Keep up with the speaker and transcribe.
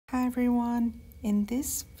Hi everyone, in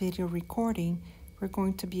this video recording we're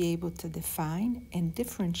going to be able to define and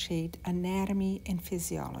differentiate anatomy and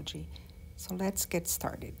physiology. So let's get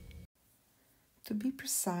started. To be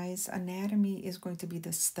precise, anatomy is going to be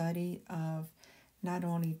the study of not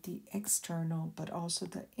only the external but also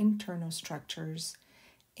the internal structures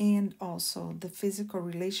and also the physical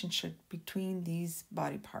relationship between these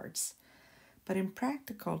body parts. But in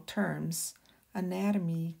practical terms,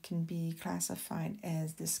 anatomy can be classified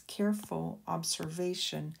as this careful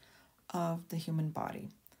observation of the human body.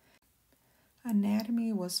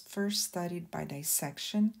 Anatomy was first studied by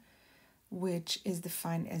dissection, which is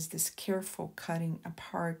defined as this careful cutting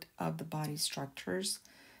apart of the body structures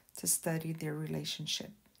to study their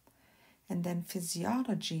relationship. And then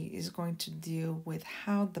physiology is going to deal with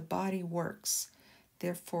how the body works,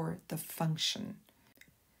 therefore the function.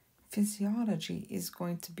 Physiology is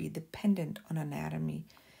going to be dependent on anatomy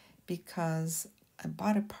because a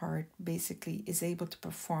body part basically is able to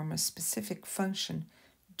perform a specific function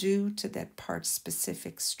due to that part's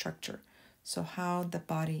specific structure. So how the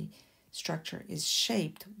body structure is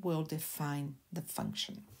shaped will define the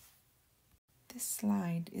function. This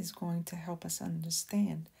slide is going to help us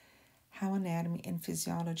understand how anatomy and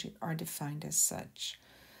physiology are defined as such.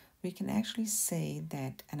 We can actually say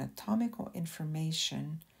that anatomical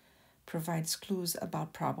information provides clues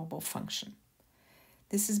about probable function.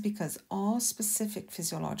 This is because all specific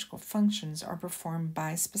physiological functions are performed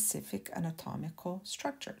by specific anatomical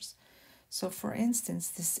structures. So for instance,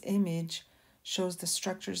 this image shows the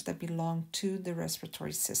structures that belong to the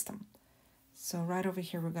respiratory system. So right over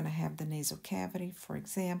here, we're going to have the nasal cavity, for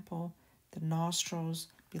example. The nostrils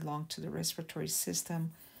belong to the respiratory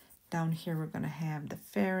system. Down here, we're going to have the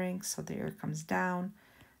pharynx, so the air comes down,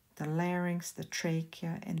 the larynx, the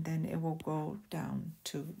trachea, and then it will go down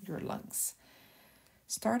to your lungs.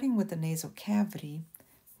 Starting with the nasal cavity,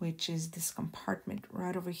 which is this compartment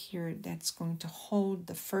right over here that's going to hold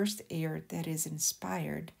the first air that is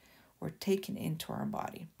inspired or taken into our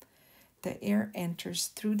body. The air enters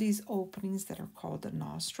through these openings that are called the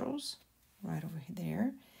nostrils, right over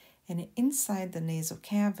there, and inside the nasal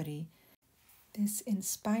cavity, this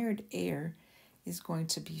inspired air is going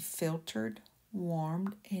to be filtered,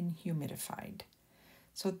 warmed, and humidified.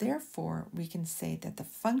 So therefore, we can say that the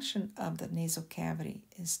function of the nasal cavity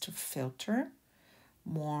is to filter,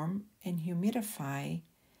 warm, and humidify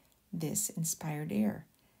this inspired air.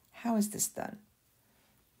 How is this done?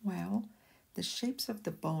 Well, the shapes of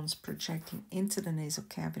the bones projecting into the nasal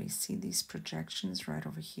cavity, see these projections right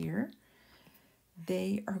over here?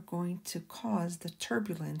 They are going to cause the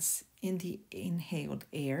turbulence in the inhaled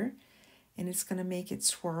air, and it's going to make it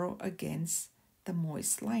swirl against the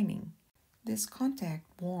moist lining. This contact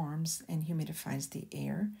warms and humidifies the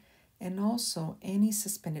air, and also any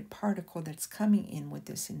suspended particle that's coming in with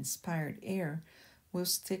this inspired air will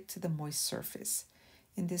stick to the moist surface.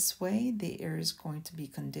 In this way, the air is going to be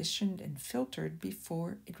conditioned and filtered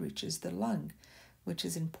before it reaches the lung, which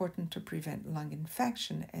is important to prevent lung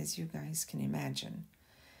infection, as you guys can imagine.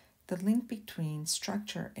 The link between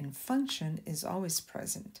structure and function is always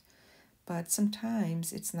present, but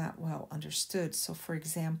sometimes it's not well understood. So, for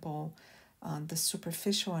example, the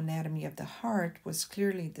superficial anatomy of the heart was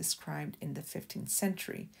clearly described in the 15th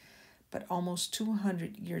century, but almost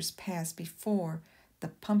 200 years passed before the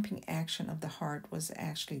pumping action of the heart was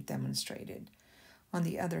actually demonstrated. On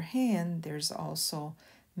the other hand, there's also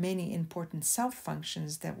many important cell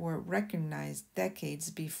functions that were recognized decades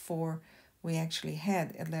before we actually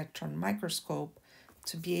had electron microscope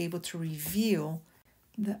to be able to reveal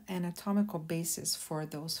the anatomical basis for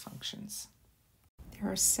those functions.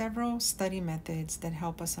 There are several study methods that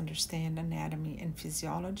help us understand anatomy and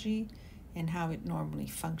physiology and how it normally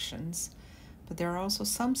functions. But there are also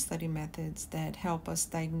some study methods that help us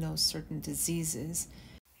diagnose certain diseases.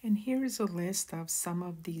 And here is a list of some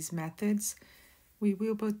of these methods. We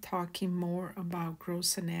will be talking more about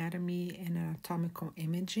gross anatomy and anatomical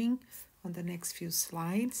imaging on the next few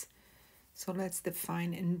slides. So let's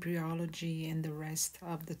define embryology and the rest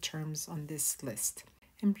of the terms on this list.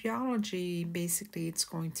 Embryology, basically, it's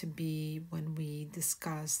going to be when we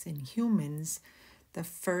discuss in humans the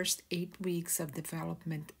first 8 weeks of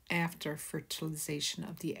development after fertilization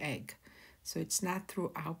of the egg. So it's not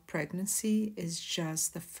throughout pregnancy, it's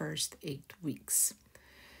just the first 8 weeks.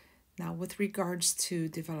 Now, with regards to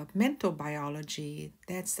developmental biology,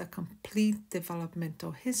 that's the complete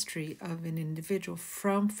developmental history of an individual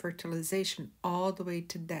from fertilization all the way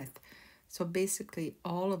to death. So basically,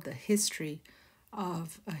 all of the history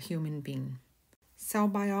of a human being. Cell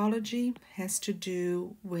biology has to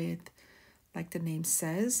do with, like the name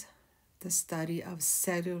says, the study of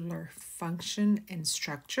cellular function and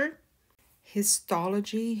structure.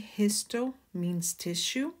 Histology, histo means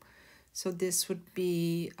tissue. So this would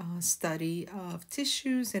be a study of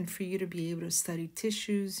tissues, and for you to be able to study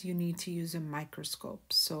tissues, you need to use a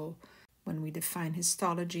microscope. So when we define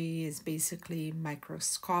histology, is basically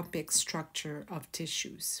microscopic structure of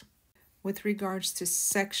tissues. With regards to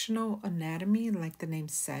sectional anatomy, like the name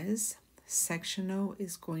says, sectional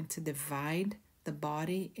is going to divide the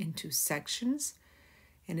body into sections,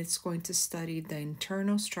 and it's going to study the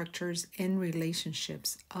internal structures and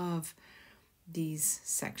relationships of these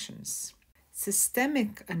sections.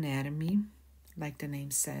 Systemic anatomy, like the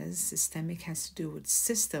name says, systemic has to do with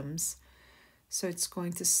systems. So it's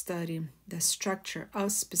going to study the structure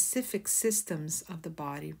of specific systems of the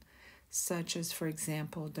body, such as, for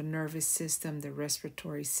example, the nervous system, the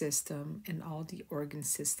respiratory system, and all the organ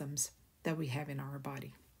systems that we have in our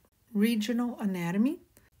body. Regional anatomy,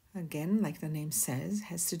 again, like the name says,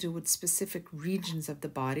 has to do with specific regions of the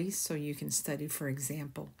body. So you can study, for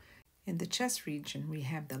example, in the chest region, we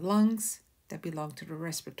have the lungs that belong to the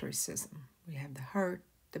respiratory system. We have the heart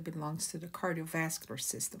that belongs to the cardiovascular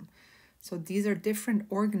system. So these are different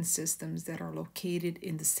organ systems that are located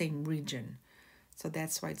in the same region. So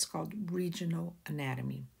that's why it's called regional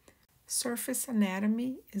anatomy. Surface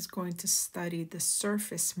anatomy is going to study the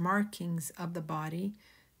surface markings of the body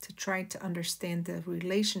to try to understand the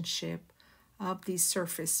relationship of these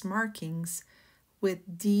surface markings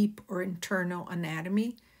with deep or internal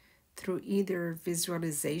anatomy through either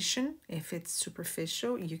visualization. If it's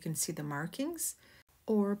superficial, you can see the markings,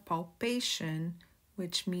 or palpation,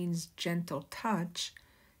 which means gentle touch,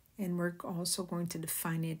 and we're also going to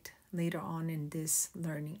define it later on in this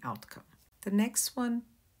learning outcome. The next one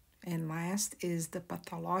and last is the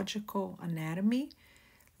pathological anatomy.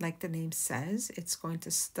 Like the name says, it's going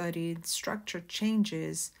to study structure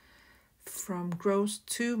changes from gross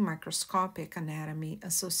to microscopic anatomy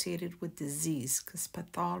associated with disease, because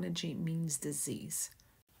pathology means disease.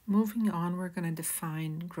 Moving on, we're going to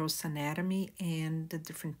define gross anatomy and the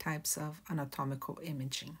different types of anatomical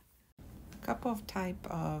imaging. A couple of types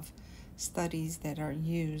of studies that are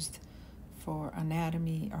used for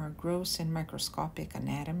anatomy are gross and microscopic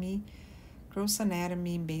anatomy. Gross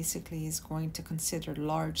anatomy basically is going to consider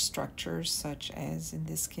large structures, such as in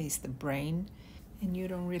this case the brain, and you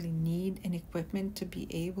don't really need an equipment to be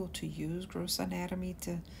able to use gross anatomy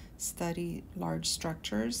to study large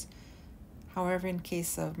structures. However, in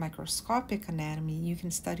case of microscopic anatomy, you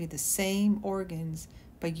can study the same organs,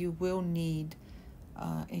 but you will need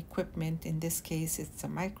equipment. In this case, it's a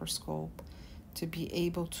microscope to be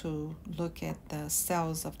able to look at the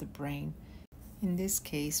cells of the brain. In this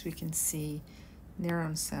case, we can see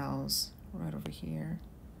neuron cells right over here,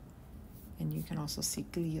 and you can also see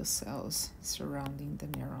glial cells surrounding the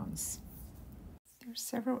neurons. There are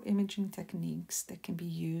several imaging techniques that can be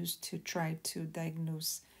used to try to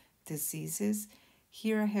diagnose diseases.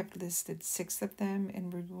 Here I have listed 6 of them,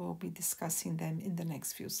 and we will be discussing them in the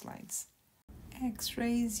next few slides.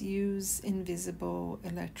 X-rays use invisible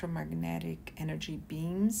electromagnetic energy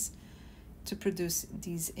beams to produce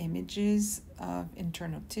these images of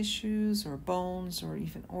internal tissues or bones or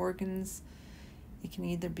even organs. It can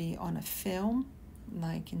either be on a film,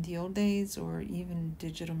 like in the old days, or even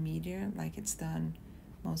digital media, like it's done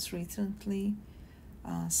most recently.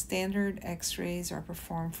 Standard X-rays are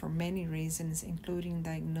performed for many reasons, including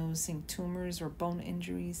diagnosing tumors or bone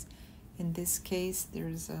injuries. In this case,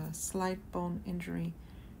 there's a slight bone injury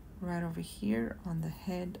right over here on the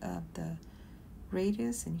head of the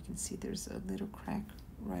radius, and you can see there's a little crack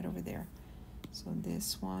right over there. So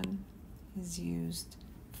this one is used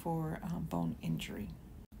for bone injury.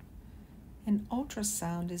 An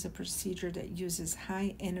ultrasound is a procedure that uses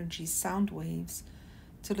high energy sound waves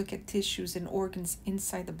to look at tissues and organs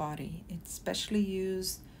inside the body. It's especially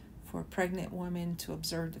used for pregnant women to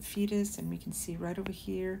observe the fetus, and we can see right over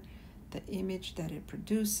here the image that it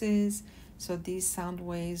produces. So these sound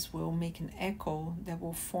waves will make an echo that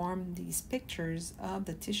will form these pictures of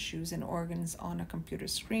the tissues and organs on a computer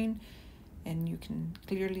screen, and you can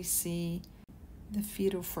clearly see the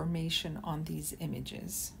fetal formation on these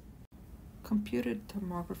images. Computed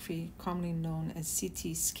tomography, commonly known as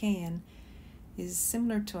CT scan, is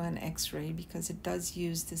similar to an X-ray because it does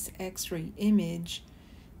use this X-ray image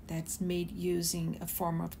that's made using a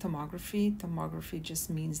form of tomography. Tomography just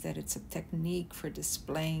means that it's a technique for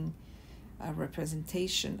displaying a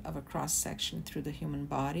representation of a cross-section through the human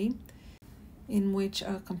body, in which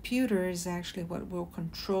a computer is actually what will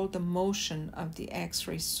control the motion of the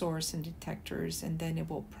X-ray source and detectors, and then it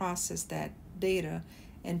will process that data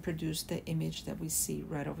and produce the image that we see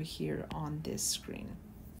right over here on this screen.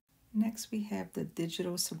 Next, we have the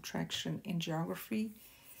digital subtraction angiography.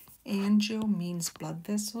 Angio means blood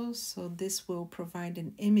vessels, so this will provide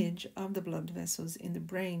an image of the blood vessels in the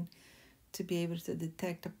brain to be able to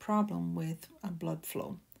detect a problem with a blood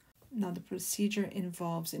flow. Now, the procedure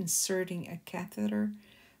involves inserting a catheter,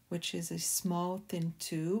 which is a small thin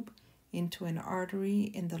tube, into an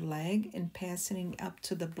artery in the leg and passing up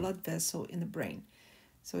to the blood vessel in the brain.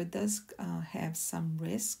 So it does have some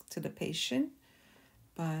risk to the patient,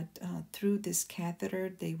 but through this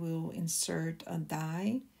catheter, they will insert a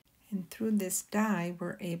dye, and through this dye,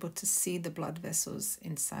 we're able to see the blood vessels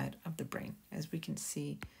inside of the brain, as we can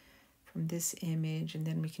see from this image, and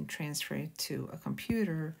then we can transfer it to a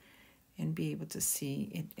computer and be able to see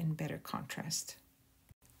it in better contrast.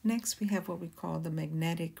 Next, we have what we call the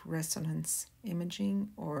magnetic resonance imaging,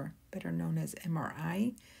 or better known as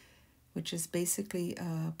MRI, which is basically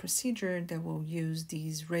a procedure that will use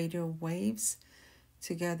these radio waves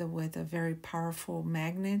together with a very powerful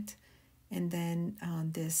magnet, and then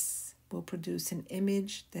this will produce an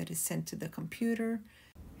image that is sent to the computer.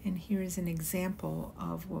 And here is an example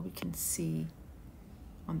of what we can see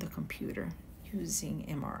on the computer using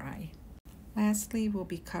MRI. Lastly, we'll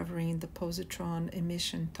be covering the positron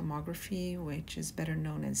emission tomography, which is better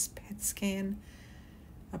known as PET scan,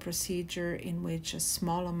 a procedure in which a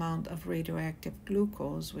small amount of radioactive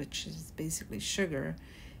glucose, which is basically sugar,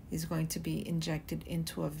 is going to be injected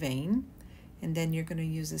into a vein, and then you're going to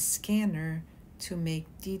use a scanner to make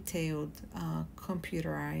detailed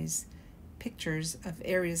computerized pictures of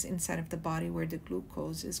areas inside of the body where the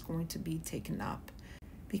glucose is going to be taken up.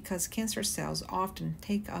 Because cancer cells often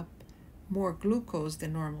take up more glucose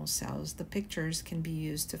than normal cells, the pictures can be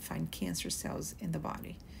used to find cancer cells in the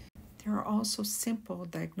body. There are also simple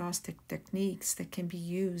diagnostic techniques that can be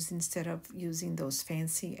used instead of using those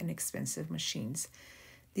fancy and expensive machines.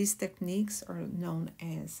 These techniques are known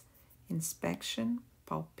as inspection,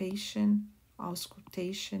 palpation,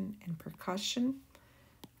 auscultation, and percussion.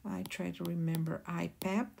 I try to remember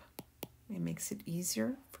IPAP. It makes it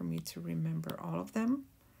easier for me to remember all of them.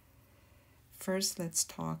 First, let's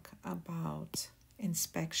talk about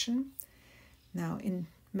inspection. Now, in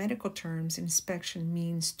medical terms, inspection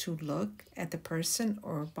means to look at the person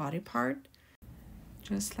or body part.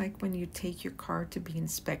 Just like when you take your car to be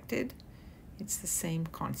inspected, it's the same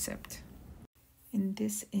concept. In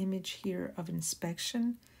this image here of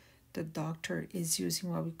inspection, the doctor is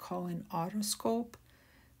using what we call an otoscope,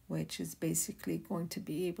 which is basically going to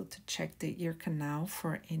be able to check the ear canal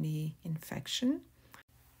for any infection.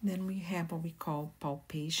 Then we have what we call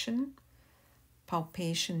palpation.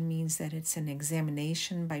 Palpation means that it's an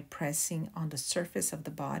examination by pressing on the surface of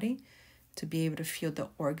the body to be able to feel the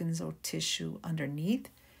organs or tissue underneath.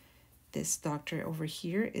 This doctor over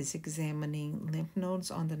here is examining lymph nodes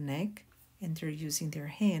on the neck, and they're using their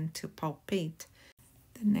hand to palpate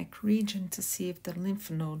the neck region to see if the lymph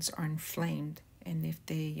nodes are inflamed. And if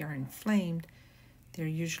they are inflamed, they're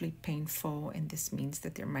usually painful, and this means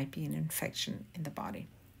that there might be an infection in the body.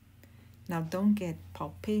 Now, don't get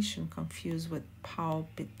palpation confused with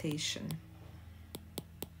palpitation.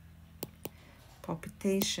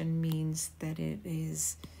 Palpitation means that it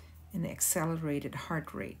is an accelerated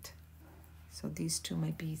heart rate. So these two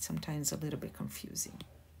might be sometimes a little bit confusing.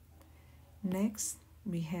 Next,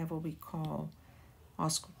 we have what we call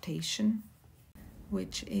auscultation,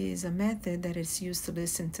 which is a method that is used to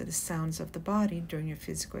listen to the sounds of the body during your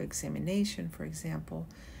physical examination. For example,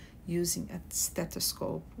 using a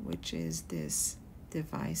stethoscope, which is this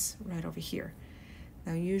device right over here.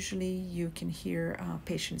 Now, usually you can hear a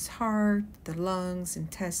patient's heart, the lungs,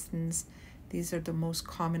 intestines. These are the most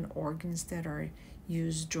common organs that are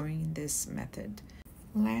used during this method.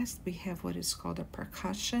 Last, we have what is called a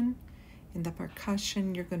percussion. In the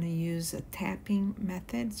percussion, you're going to use a tapping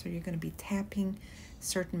method. So you're going to be tapping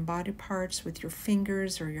certain body parts with your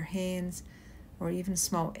fingers or your hands, or even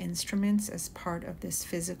small instruments as part of this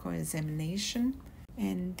physical examination.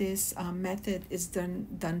 And this method is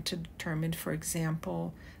done to determine, for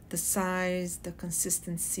example, the size, the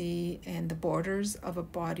consistency, and the borders of a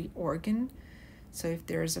body organ. So if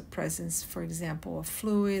there is a presence, for example, of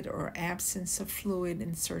fluid or absence of fluid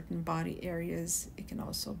in certain body areas, it can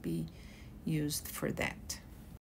also be used for that.